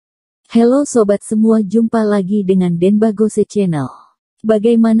Halo sobat semua, jumpa lagi dengan Denbagose Channel.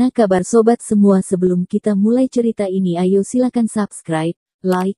 Bagaimana kabar sobat semua? Sebelum kita mulai cerita ini, ayo silakan subscribe,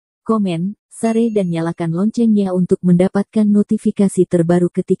 like, komen, share dan nyalakan loncengnya untuk mendapatkan notifikasi terbaru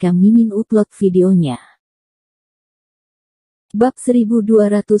ketika Mimin upload videonya. Bab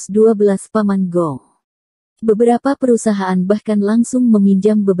 1212 Paman Gong. Beberapa perusahaan bahkan langsung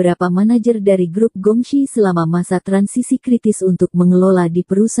meminjam beberapa manajer dari grup Gongxi selama masa transisi kritis untuk mengelola di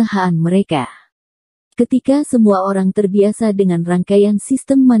perusahaan mereka. Ketika semua orang terbiasa dengan rangkaian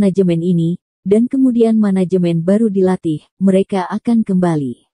sistem manajemen ini, dan kemudian manajemen baru dilatih, mereka akan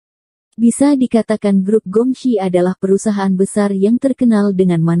kembali. Bisa dikatakan grup Gongxi adalah perusahaan besar yang terkenal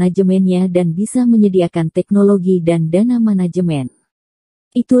dengan manajemennya dan bisa menyediakan teknologi dan dana manajemen.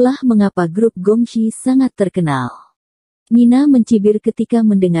 Itulah mengapa grup Gongxi sangat terkenal. Mina mencibir ketika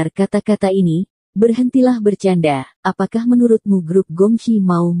mendengar kata-kata ini. Berhentilah bercanda, apakah menurutmu grup Gongxi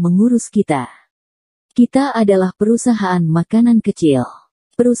mau mengurus kita? Kita adalah perusahaan makanan kecil.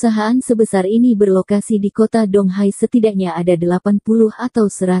 Perusahaan sebesar ini berlokasi di kota Donghai, setidaknya ada 80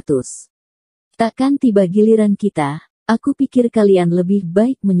 atau 100. Takkan tiba giliran kita, aku pikir kalian lebih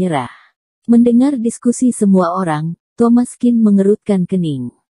baik menyerah. Mendengar diskusi semua orang, Thomaskin mengerutkan kening.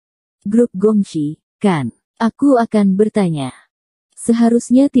 Grup Gongxi, kan? Aku akan bertanya.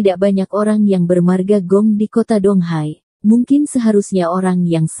 Seharusnya tidak banyak orang yang bermarga Gong di kota Donghai. Mungkin seharusnya orang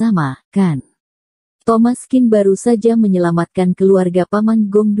yang sama, kan? Thomaskin baru saja menyelamatkan keluarga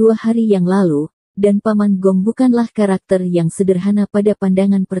Paman Gong 2 hari yang lalu, dan Paman Gong bukanlah karakter yang sederhana pada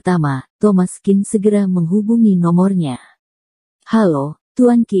pandangan pertama. Thomaskin segera menghubungi nomornya. Halo,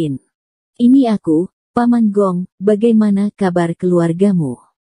 Tuan Qin. Ini aku, Paman Gong, bagaimana kabar keluargamu?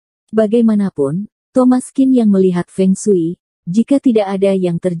 Bagaimanapun, Thomaskin yang melihat Feng Shui, jika tidak ada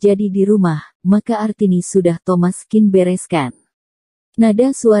yang terjadi di rumah, maka artinya sudah Thomaskin bereskan.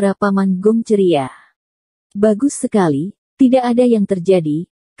 Nada suara Paman Gong ceria. Bagus sekali, tidak ada yang terjadi,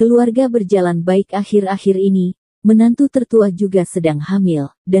 keluarga berjalan baik akhir-akhir ini, menantu tertua juga sedang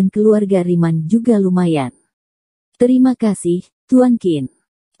hamil, dan keluarga Riman juga lumayan. Terima kasih, Tuan Qin.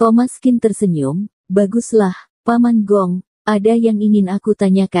 Thomaskin tersenyum. Baguslah, Paman Gong, ada yang ingin aku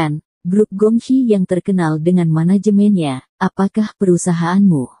tanyakan. Grup Gongxi yang terkenal dengan manajemennya, apakah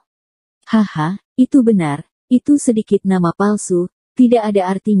perusahaanmu? Haha, itu benar, itu sedikit nama palsu, tidak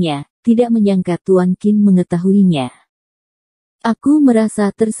ada artinya, tidak menyangka Tuan Qin mengetahuinya. Aku merasa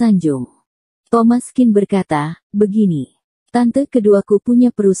tersanjung. Thomaskin berkata, begini, tante keduaku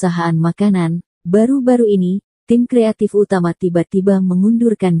punya perusahaan makanan, baru-baru ini, tim kreatif utama tiba-tiba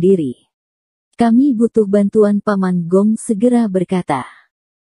mengundurkan diri. Kami butuh bantuan. Paman Gong segera berkata.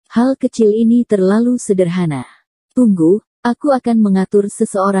 Hal kecil ini terlalu sederhana. Tunggu, aku akan mengatur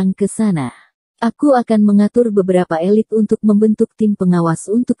seseorang ke sana. Aku akan mengatur beberapa elit untuk membentuk tim pengawas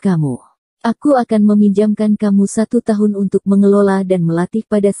untuk kamu. Aku akan meminjamkan kamu 1 tahun untuk mengelola dan melatih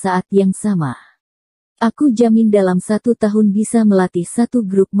pada saat yang sama. Aku jamin dalam 1 tahun bisa melatih 1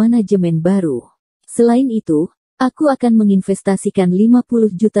 grup manajemen baru. Selain itu, aku akan menginvestasikan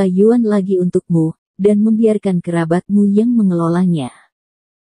 50 juta yuan lagi untukmu, dan membiarkan kerabatmu yang mengelolanya.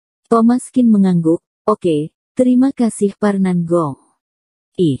 Thomaskin mengangguk, oke, terima kasih Paman Gong.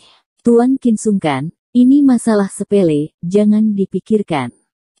 Tuan Qin sungkan, ini masalah sepele, jangan dipikirkan.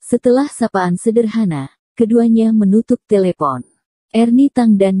 Setelah sapaan sederhana, keduanya menutup telepon. Ernie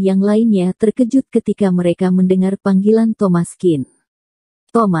Tang dan yang lainnya terkejut ketika mereka mendengar panggilan Thomaskin.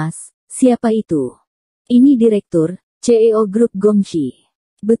 Thomas, siapa itu? Ini Direktur, CEO Grup Gongxi.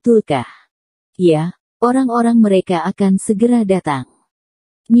 Betulkah? Ya, orang-orang mereka akan segera datang.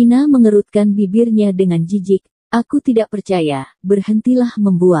 Mina mengerutkan bibirnya dengan jijik, aku tidak percaya, berhentilah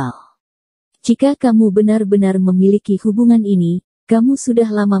membual. Jika kamu benar-benar memiliki hubungan ini, kamu sudah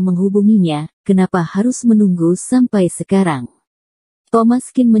lama menghubunginya, kenapa harus menunggu sampai sekarang?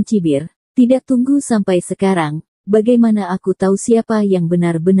 Thomaskin mencibir, tidak tunggu sampai sekarang. Bagaimana aku tahu siapa yang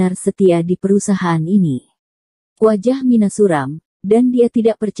benar-benar setia di perusahaan ini? Wajah Mina suram, dan dia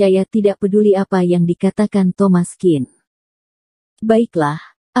tidak percaya, tidak peduli apa yang dikatakan Thomaskin. Baiklah,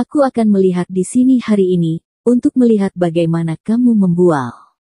 aku akan melihat di sini hari ini, untuk melihat bagaimana kamu membual.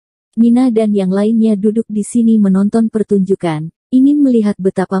 Mina dan yang lainnya duduk di sini menonton pertunjukan, ingin melihat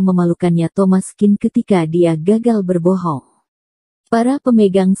betapa memalukannya Thomaskin ketika dia gagal berbohong. Para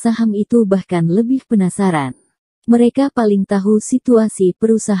pemegang saham itu bahkan lebih penasaran. Mereka paling tahu situasi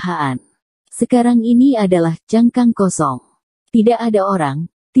perusahaan. Sekarang ini adalah cangkang kosong. Tidak ada orang,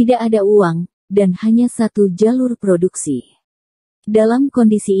 tidak ada uang, dan hanya 1 jalur produksi. Dalam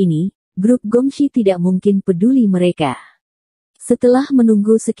kondisi ini, grup Gongxi tidak mungkin peduli mereka. Setelah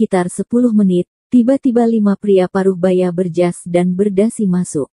menunggu sekitar 10 menit, tiba-tiba 5 pria paruh baya berjas dan berdasi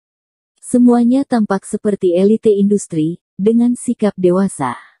masuk. Semuanya tampak seperti elite industri, dengan sikap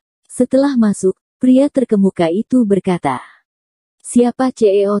dewasa. Setelah masuk, pria terkemuka itu berkata, "Siapa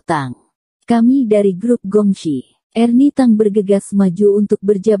CEO Tang? Kami dari grup Gongxi." Ernie Tang bergegas maju untuk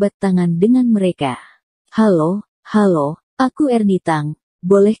berjabat tangan dengan mereka. Halo, aku Ernie Tang.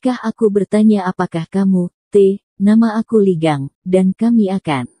 Bolehkah aku bertanya apakah kamu, nama aku Li Gang, dan kami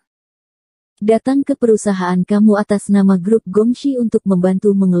akan datang ke perusahaan kamu atas nama grup Gongxi untuk membantu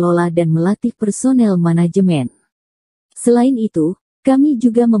mengelola dan melatih personel manajemen. Selain itu, kami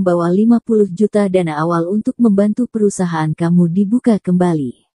juga membawa 50 juta dana awal untuk membantu perusahaan kamu dibuka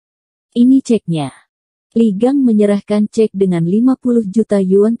kembali. Ini ceknya. Li Gang menyerahkan cek dengan 50 juta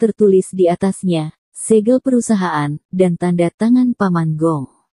yuan tertulis di atasnya, segel perusahaan, dan tanda tangan Paman Gong.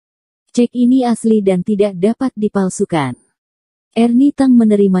 Cek ini asli dan tidak dapat dipalsukan. Ernie Tang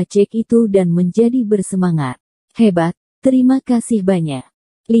menerima cek itu dan menjadi bersemangat. Hebat, terima kasih banyak.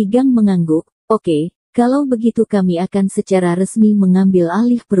 Li Gang mengangguk, oke, kalau begitu kami akan secara resmi mengambil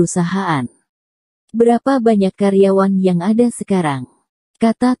alih perusahaan. Berapa banyak karyawan yang ada sekarang?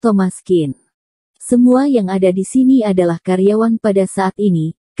 Kata Thomas Kin. Semua yang ada di sini adalah karyawan pada saat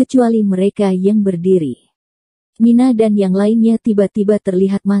ini, kecuali mereka yang berdiri. Mina dan yang lainnya tiba-tiba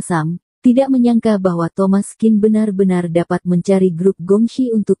terlihat masam. Tidak menyangka bahwa Thomas Kin benar-benar dapat mencari grup Gongxi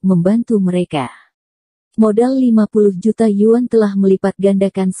untuk membantu mereka. Modal 50 juta yuan telah melipat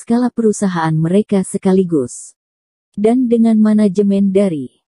gandakan skala perusahaan mereka sekaligus. Dan dengan manajemen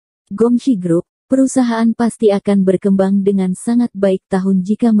dari Gongxi Group, perusahaan pasti akan berkembang dengan sangat baik tahun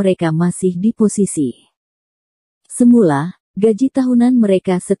jika mereka masih di posisi. Semula, gaji tahunan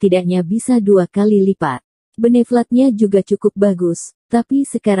mereka setidaknya bisa 2 kali lipat. Beneflatnya juga cukup bagus, tapi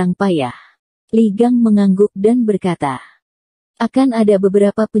sekarang payah. Li Gang mengangguk dan berkata, akan ada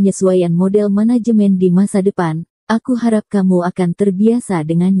beberapa penyesuaian model manajemen di masa depan, aku harap kamu akan terbiasa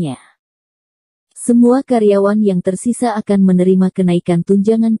dengannya. Semua karyawan yang tersisa akan menerima kenaikan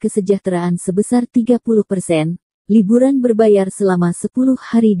tunjangan kesejahteraan sebesar 30%, liburan berbayar selama 10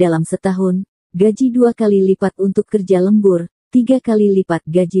 hari dalam setahun, gaji 2 kali lipat untuk kerja lembur, 3 kali lipat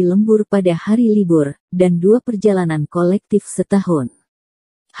gaji lembur pada hari libur, dan 2 perjalanan kolektif setahun.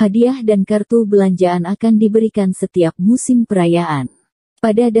 Hadiah dan kartu belanjaan akan diberikan setiap musim perayaan.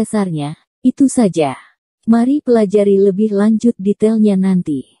 Pada dasarnya, itu saja. Mari pelajari lebih lanjut detailnya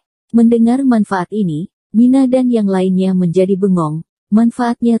nanti. Mendengar manfaat ini, Mina dan yang lainnya menjadi bengong.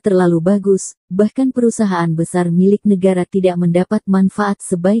 Manfaatnya terlalu bagus, bahkan perusahaan besar milik negara tidak mendapat manfaat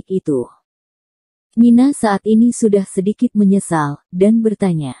sebaik itu. Mina saat ini sudah sedikit menyesal, dan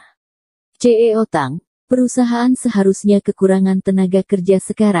bertanya. CEO Tang, perusahaan seharusnya kekurangan tenaga kerja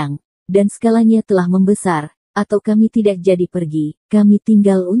sekarang, dan skalanya telah membesar, atau kami tidak jadi pergi, kami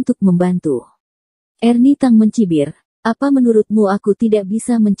tinggal untuk membantu. Ernie Tang mencibir, apa menurutmu aku tidak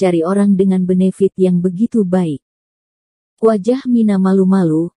bisa mencari orang dengan benefit yang begitu baik? Wajah Mina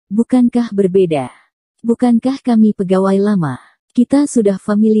malu-malu, bukankah berbeda? Bukankah kami pegawai lama? Kita sudah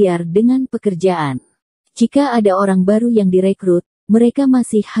familiar dengan pekerjaan. Jika ada orang baru yang direkrut, mereka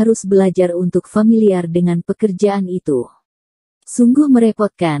masih harus belajar untuk familiar dengan pekerjaan itu. Sungguh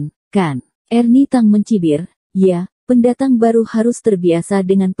merepotkan, kan? Ernie Tang mencibir, ya, pendatang baru harus terbiasa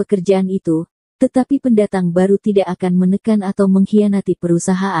dengan pekerjaan itu, tetapi pendatang baru tidak akan menekan atau mengkhianati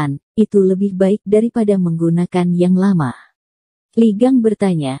perusahaan, itu lebih baik daripada menggunakan yang lama. Li Gang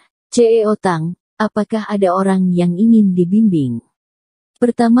bertanya, CEO Tang, apakah ada orang yang ingin dibimbing?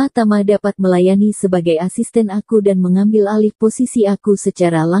 Pertama-tama dapat melayani sebagai asisten aku dan mengambil alih posisi aku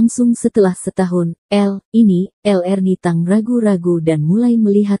secara langsung setelah setahun. Ernie Tang ragu-ragu dan mulai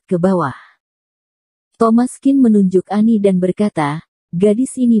melihat ke bawah. Thomas Kin menunjuk Ani dan berkata,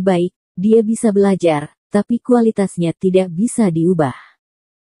 gadis ini baik, dia bisa belajar, tapi kualitasnya tidak bisa diubah.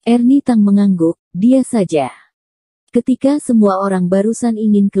 Ernie Tang mengangguk, dia saja. Ketika semua orang barusan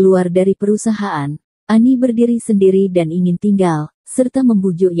ingin keluar dari perusahaan, Ani berdiri sendiri dan ingin tinggal, serta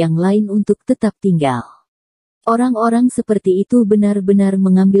membujuk yang lain untuk tetap tinggal. Orang-orang seperti itu benar-benar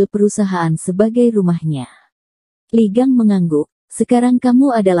mengambil perusahaan sebagai rumahnya. Li Gang mengangguk, sekarang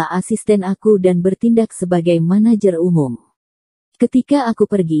kamu adalah asisten aku dan bertindak sebagai manajer umum. Ketika aku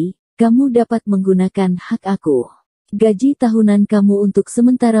pergi, kamu dapat menggunakan hak aku. Gaji tahunan kamu untuk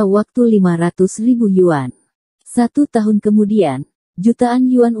sementara waktu 500.000 yuan. 1 tahun kemudian,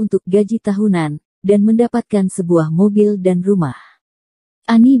 jutaan yuan untuk gaji tahunan, dan mendapatkan sebuah mobil dan rumah.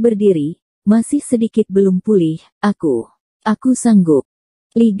 Ani berdiri, masih sedikit belum pulih, aku sanggup.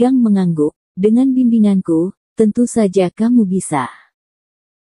 Li Gang mengangguk, dengan bimbinganku, tentu saja kamu bisa.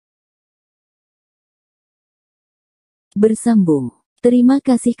 Bersambung. Terima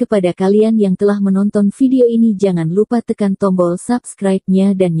kasih kepada kalian yang telah menonton video ini. Jangan lupa tekan tombol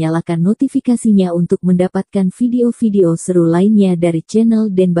subscribe-nya dan nyalakan notifikasinya untuk mendapatkan video-video seru lainnya dari channel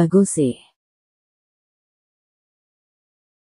Denbagose.